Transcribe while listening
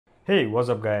Hey, what's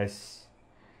up guys?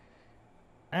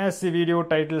 As the video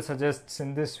title suggests,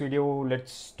 in this video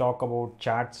let's talk about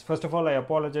charts. First of all, I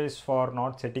apologize for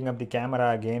not setting up the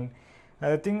camera again.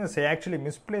 The thing is, I actually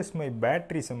misplaced my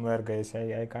battery somewhere guys.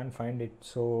 I can't find it.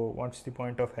 So what's the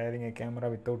point of having a camera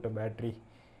without a battery?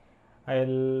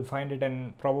 I'll find it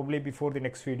and probably before the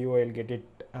next video I'll get it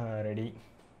ready.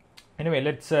 Anyway,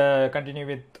 let's continue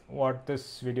with what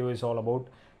this video is all about.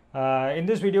 In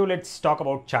this video, let's talk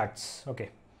about charts.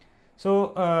 Okay.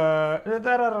 So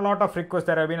there are a lot of requests.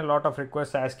 There have been a lot of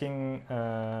requests asking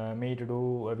me to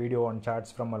do a video on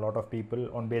charts from a lot of people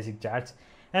on basic charts.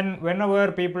 And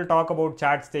whenever people talk about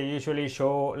charts, they usually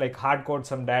show like hard code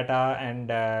some data and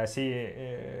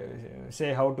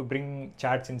say how to bring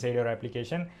charts inside your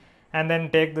application, and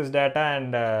then take this data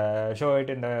and show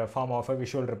it in the form of a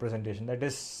visual representation. That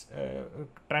is,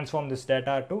 transform this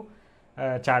data to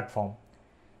chart form.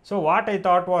 So what I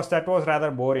thought was that was rather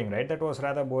boring, right? That was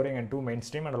rather boring and too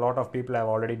mainstream, and a lot of people have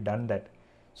already done that.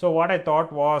 So what I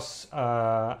thought was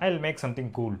I'll make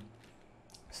something cool.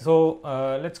 So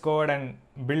let's go ahead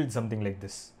and build something like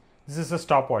this. This is a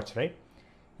stopwatch, right?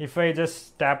 If I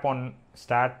just tap on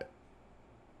start,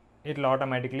 it'll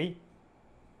automatically,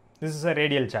 this is a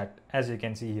radial chart, as you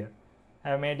can see here. I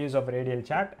have made use of a radial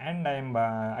chart, and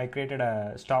I created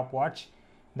a stopwatch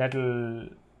that will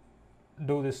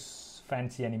do this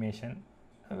fancy animation.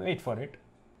 Wait for it.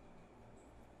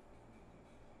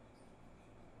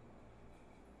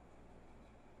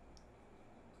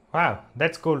 Wow,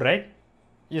 that's cool, right?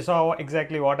 You saw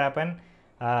exactly what happened.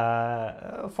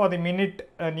 For the minute,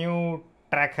 a new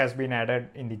track has been added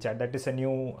in the chart. That is a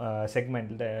new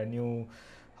segment. The new,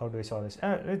 how do I saw this?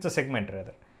 It's a segment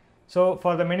rather. So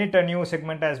for the minute, a new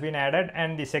segment has been added,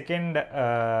 and the second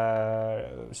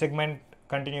segment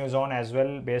continues on as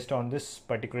well based on this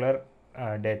particular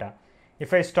data.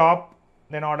 If I stop,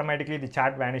 then automatically the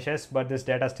chart vanishes, but this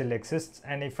data still exists.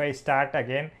 And if I start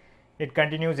again, it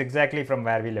continues exactly from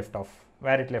where it left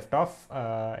off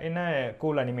in a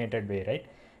cool animated way, right?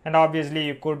 And obviously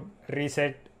you could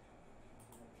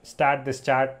start this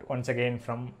chart once again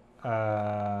from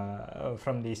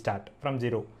the start, from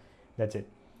zero. That's it.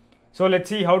 So let's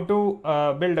see how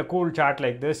to build a cool chart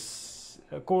like this,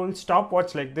 a cool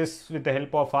stopwatch like this with the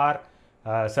help of our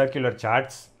circular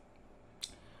charts.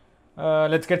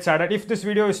 Let's get started. If this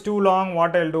video is too long,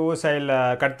 what I'll do is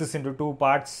I'll cut this into two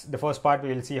parts. The first part we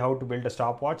will see how to build a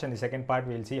stopwatch, and the second part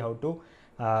we will see how to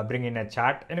bring in a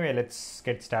chart. Anyway, let's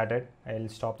get started. I'll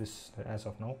stop this as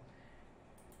of now.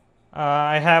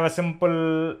 I have a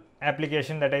simple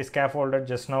application that I scaffolded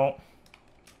just now.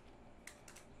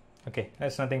 Okay,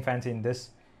 there's nothing fancy in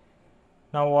this.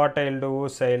 Now what I'll do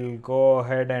is I'll go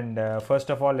ahead and first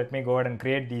of all, let me go ahead and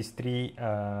create these three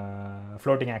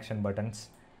floating action buttons.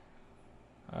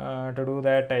 To do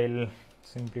that, I'll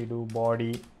simply do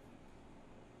body,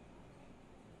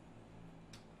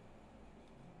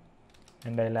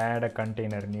 and I'll add a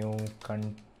container, new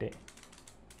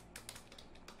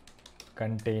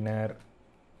container,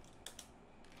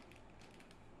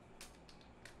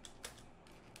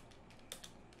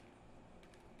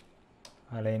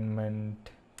 alignment.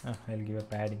 I'll give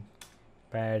a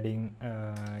padding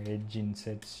edge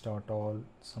insets dot all,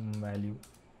 some value,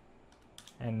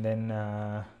 and then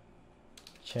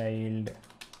child,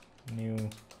 new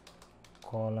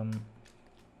column,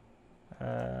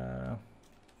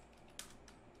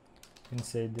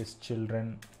 inside this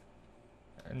children,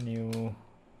 new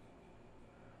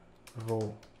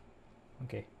row.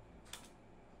 Okay,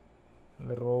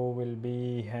 the row will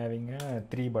be having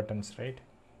 3 buttons, right?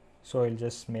 So I'll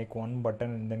just make one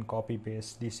button and then copy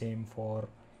paste the same for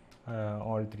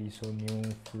all 3. So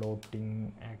new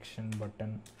floating action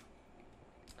button,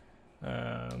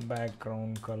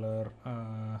 background color,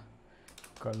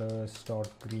 colors dot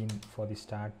green for the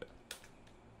start,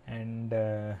 and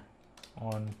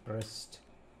on pressed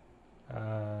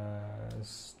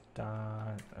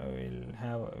start,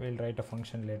 we'll write a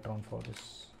function later on for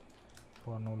this.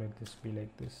 For now, let this be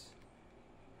like this,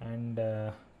 and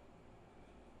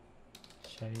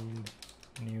child,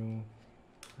 new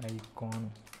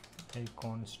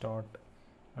icon start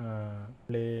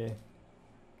play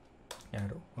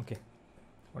arrow. Okay,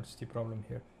 what's the problem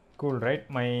here? Cool, right?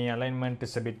 My alignment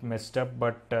is a bit messed up,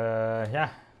 but yeah.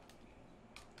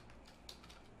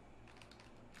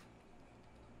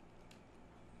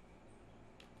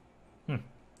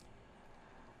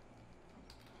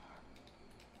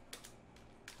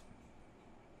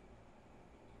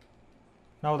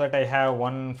 Now that I have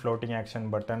one floating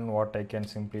action button, what I can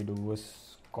simply do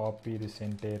is copy this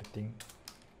entire thing,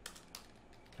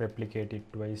 replicate it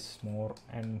twice more,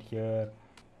 and here,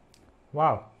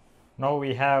 wow, now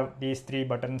we have these three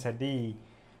buttons at the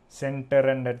center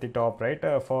and at the top, right?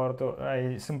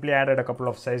 I simply added a couple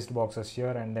of sized boxes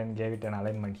here and then gave it an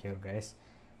alignment here, guys.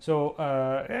 So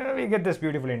we get this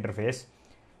beautiful interface.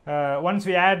 Once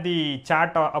we add the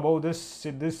chart above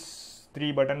this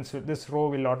three buttons, this row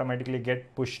will automatically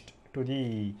get pushed to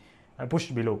the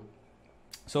pushed below.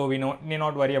 So we need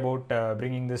not worry about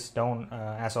bringing this down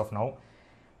as of now.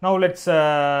 Now let's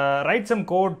write some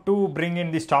code to bring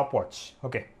in the stopwatch.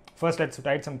 Okay, first let's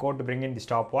write some code to bring in the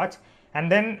stopwatch,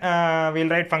 and then we'll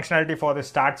write functionality for the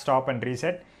start, stop and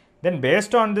reset. Then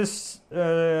based on this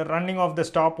running of the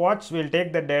stopwatch, we'll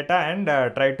take the data and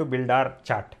try to build our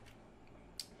chart.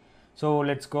 So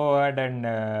let's go ahead and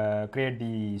create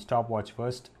the stopwatch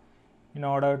first. In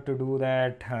order to do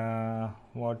that,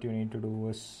 what you need to do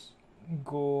is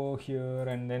go here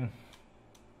and then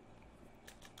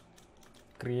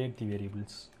create the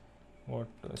variables. What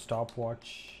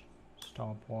stopwatch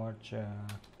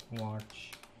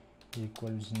watch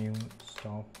equals new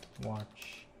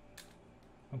stopwatch.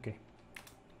 Okay,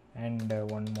 and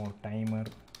one more timer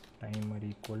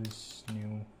equals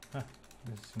new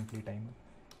this is simply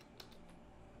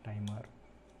timer,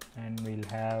 and we'll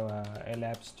have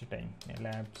elapsed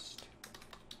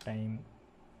time.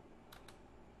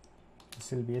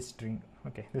 This will be a string.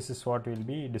 Okay, this is what we'll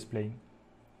be displaying.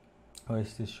 Oh,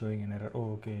 is this showing an error?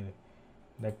 Oh, okay,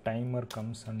 that timer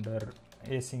comes under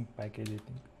async package, I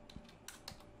think.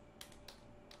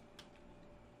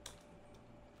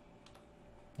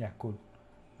 Yeah, cool.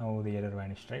 Now the error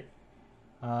vanished, right?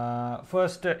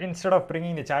 First, instead of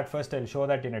bringing the chart, first I'll show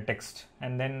that in a text,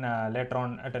 and then later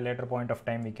on, at a later point of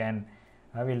time,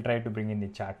 we'll try to bring in the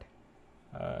chart.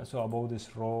 So above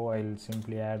this row, I'll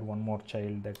simply add one more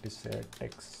child, that is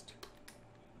text,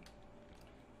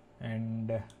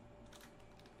 and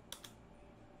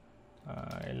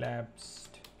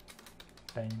elapsed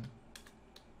time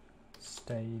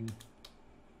style.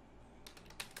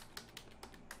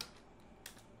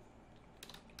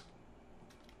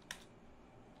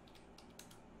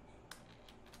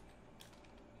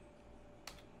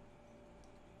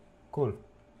 Cool.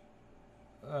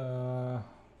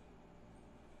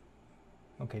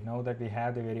 Okay, now that we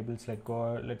have the variables,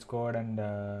 let's go ahead and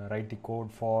write the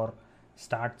code for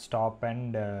start, stop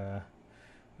and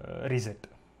reset.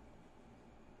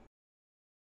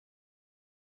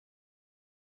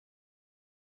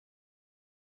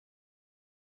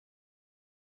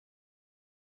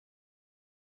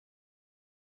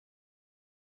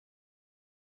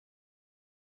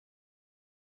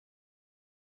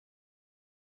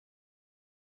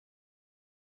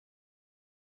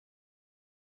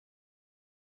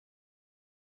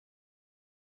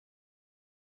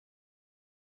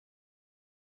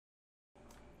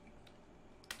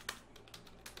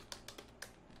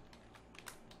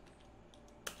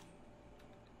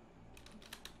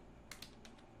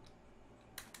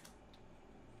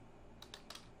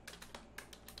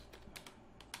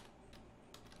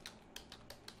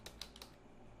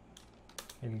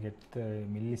 We'll get the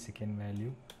millisecond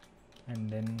value and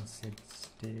then set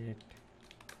state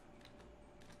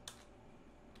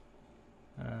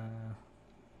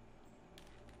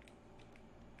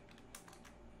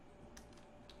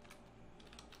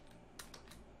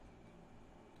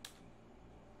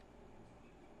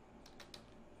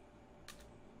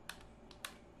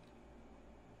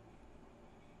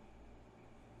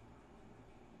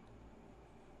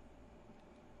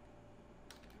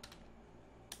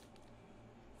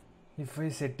if I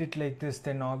set it like this,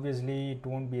 then obviously it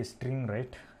won't be a string,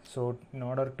 right? So in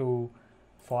order to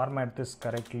format this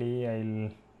correctly, I'll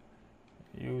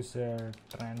use a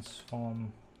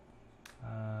transform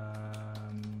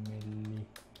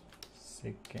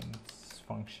milliseconds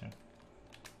function.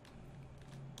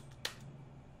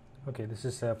 Okay, this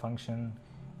is a function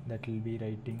that will be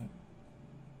writing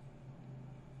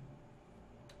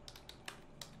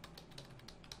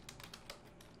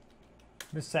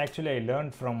this. Actually I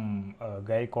learned from a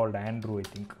guy called Andrew, I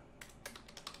think.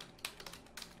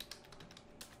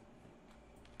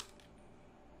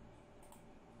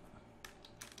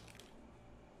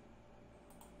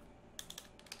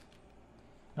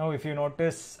 Now if you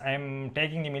notice, I am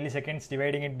taking the milliseconds,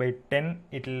 dividing it by 10,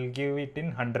 it will give it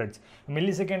in hundreds.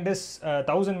 Millisecond is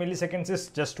 1000 milliseconds is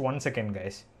just 1 second,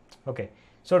 guys. Okay,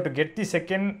 so to get the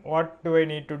second, what do I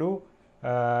need to do?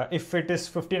 If it is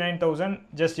 59,000,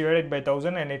 just divide it by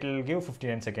 1000 and it will give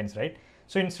 59 seconds, right?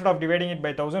 So instead of dividing it by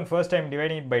 1000, first I am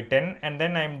dividing it by 10 and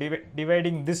then I am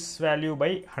dividing this value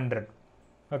by 100.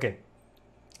 Okay,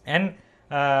 and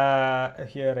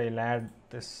here I'll add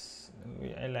this,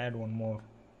 I'll add one more.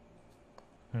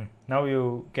 Now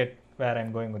you get where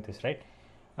I'm going with this, right?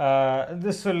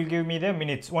 this will give me the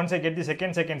minutes. Once I get the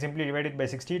seconds, I can simply divide it by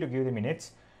 60 to give the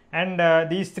minutes. And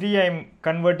these three I am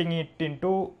converting it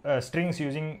into strings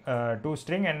using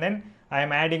toString, and then I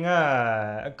am adding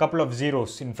a couple of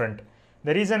zeros in front.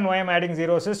 The reason why I am adding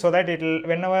zeros is so that it will,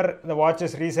 whenever the watch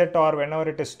is reset or whenever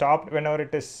it is stopped, whenever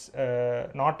it is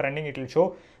not running, it will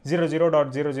show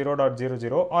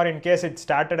 00.00.00, or in case it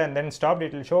started and then stopped,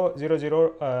 it will show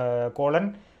 00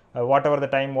 colon whatever the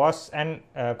time was, and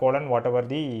colon whatever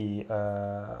the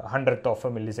hundredth of a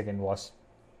millisecond was,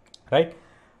 right?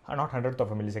 Not hundredth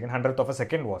of a millisecond, hundredth of a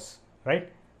second was,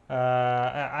 right?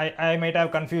 I might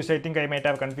have confused, I think I might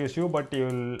have confused you, but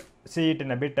you'll see it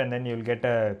in a bit and then you'll get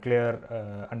a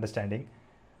clear understanding.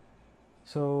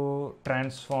 So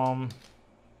transform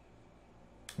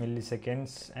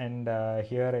milliseconds, and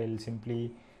here I'll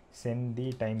simply send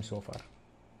the time so far.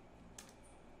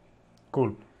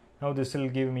 Cool. Now this will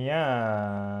give me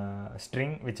a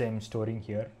string which I am storing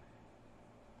here.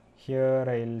 Here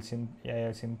I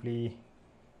have simply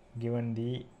given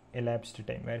the elapsed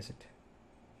time. Where is it?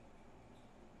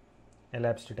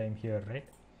 Elapsed time here, right?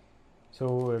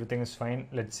 So everything is fine.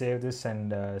 Let's save this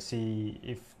and see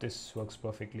if this works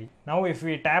perfectly. Now if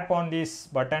we tap on these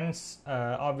buttons,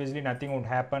 obviously nothing would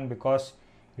happen because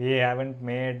we haven't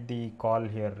made the call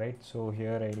here, right? So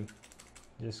here I'll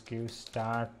just give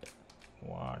start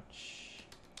watch.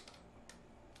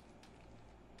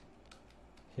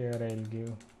 Here I'll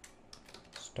give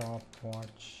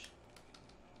stopwatch.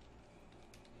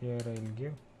 Here I'll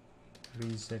give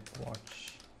reset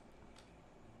watch.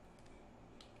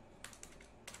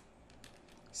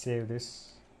 Save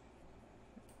this.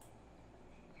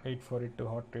 Wait for it to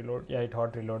hot reload. Yeah, it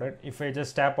hot reloaded. If I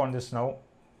just tap on this now,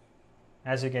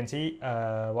 as you can see,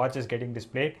 watch is getting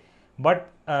displayed,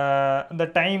 but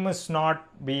the time is not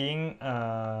being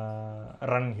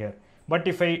run here. But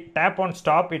if I tap on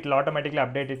stop, it will automatically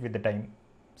update it with the time.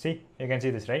 See, you can see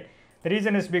this, right? The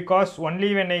reason is because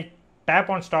only when I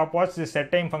tap on stopwatch, this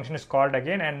set time function is called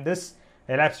again and this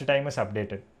elapsed time is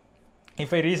updated.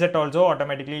 If I reset also,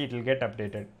 automatically it will get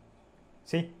updated.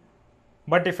 See?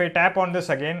 But if I tap on this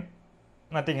again,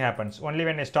 nothing happens. Only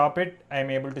when I stop it, I am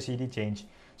able to see the change.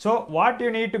 So what you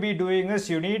need to be doing is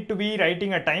you need to be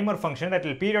writing a timer function that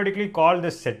will periodically call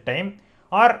this set time,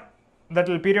 or that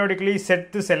will periodically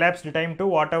set this elapsed time to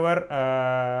whatever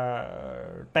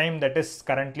time that is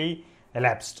currently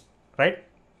elapsed, right?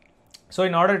 So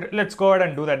in order to, let's go ahead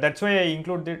and do that. That's why I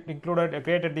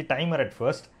created the timer at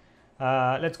first.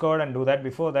 Let's go ahead and do that.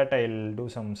 Before that, I'll do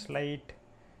some slight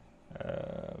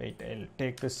wait, I'll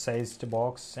take this sized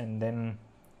box and then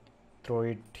throw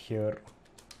it here.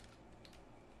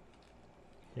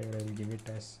 Here I'll give it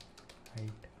as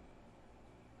height.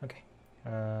 Okay,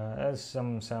 as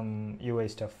some UI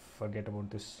stuff, forget about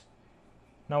this.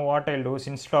 Now what I'll do is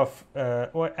instead of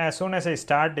as soon as I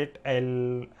start it,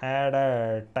 I'll add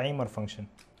a timer function.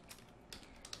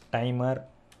 Timer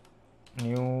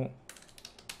new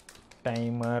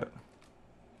timer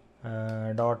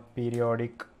dot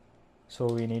periodic. So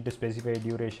we need to specify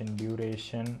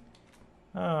duration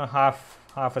half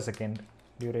a second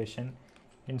duration.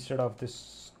 Instead of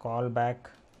this callback,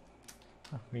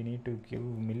 we need to give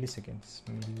milliseconds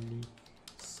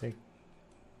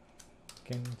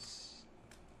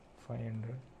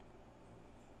 500,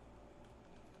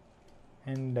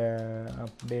 and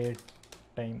update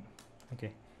time.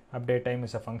 Okay, update time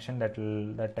is a function that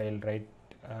I'll write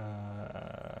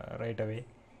right away.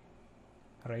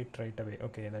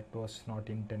 Okay, that was not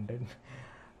intended.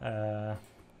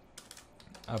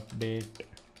 Update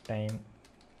time,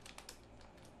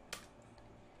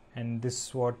 and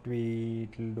this what we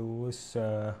will do is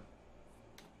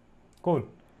cool.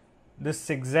 This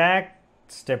exact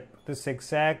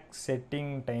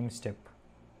setting time step,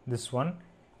 this one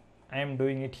I am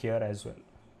doing it here as well,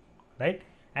 right?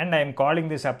 And I am calling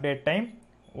this update time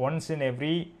once in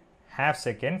every half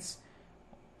seconds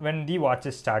when the watch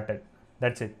is started.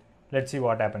 That's it. Let's see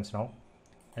what happens now.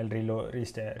 I'll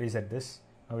reset this.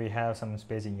 Now we have some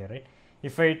spacing here, right?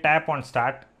 If I tap on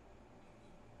start,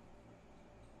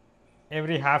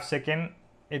 every half second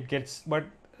it gets, but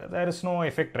there is no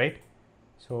effect, right?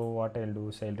 So what I'll do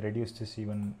is I'll reduce this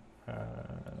even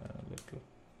little.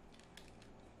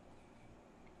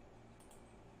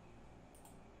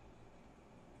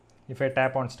 If I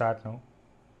tap on start now,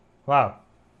 wow,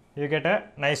 you get a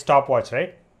nice stopwatch,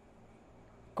 right?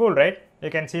 Cool, right? You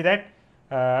can see that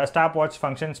stopwatch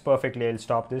functions perfectly. I'll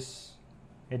stop this.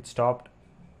 It stopped.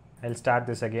 I'll start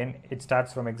this again. It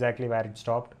starts from exactly where it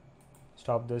stopped.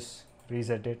 Stop this,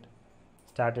 reset it,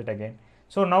 start it again.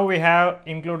 So now we have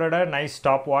included a nice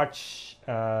stopwatch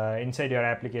inside your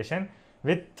application.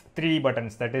 with 3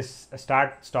 buttons, that is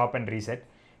start, stop and reset.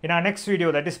 In our next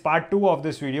video, that is part 2 of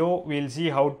this video, we'll see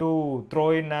how to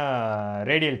throw in a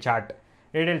radial chart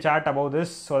above this,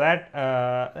 so that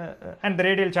and the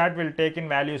radial chart will take in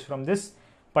values from this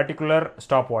particular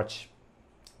stopwatch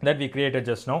that we created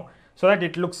just now, so that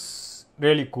it looks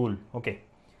really cool. Okay,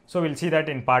 so we'll see that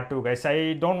in part 2, guys.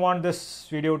 I don't want this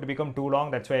video to become too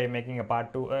long, that's why I'm making a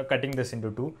part 2, cutting this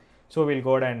into 2. So we'll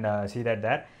go ahead and see that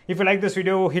there. If you like this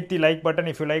video, hit the like button.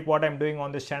 If you like what I'm doing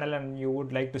on this channel and you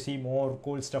would like to see more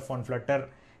cool stuff on Flutter,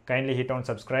 kindly hit on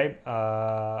subscribe,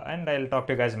 and I'll talk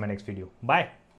to you guys in my next video. Bye.